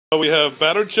We have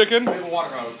battered chicken, We have a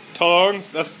water hose. tongs.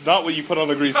 That's not what you put on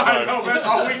the grease fire. I know, that's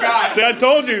all we got. See, I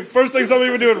told you. First thing somebody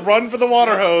would do would run for the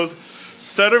water hose,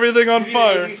 set everything on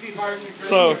fire.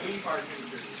 So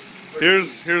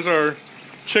here's our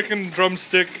chicken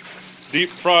drumstick deep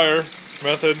fryer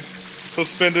method.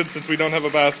 Suspended since we don't have a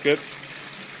basket.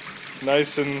 It's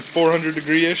nice and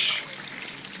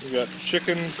 400-degree-ish. We got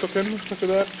chicken cooking. Look at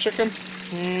that chicken.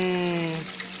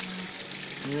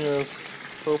 Yes,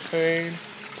 propane.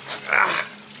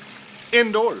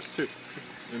 Indoors too.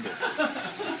 Indoors.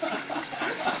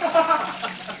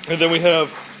 And then we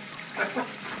have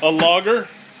a lager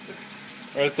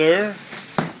right there.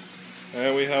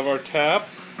 And we have our tap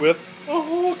with a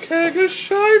whole keg of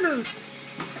Shiner.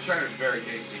 Shiner's very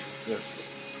tasty. Yes.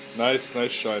 Nice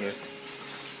Shiner.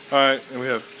 Alright, and we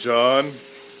have John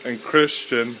and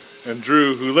Christian and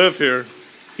Drew who live here.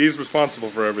 He's responsible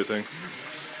for everything.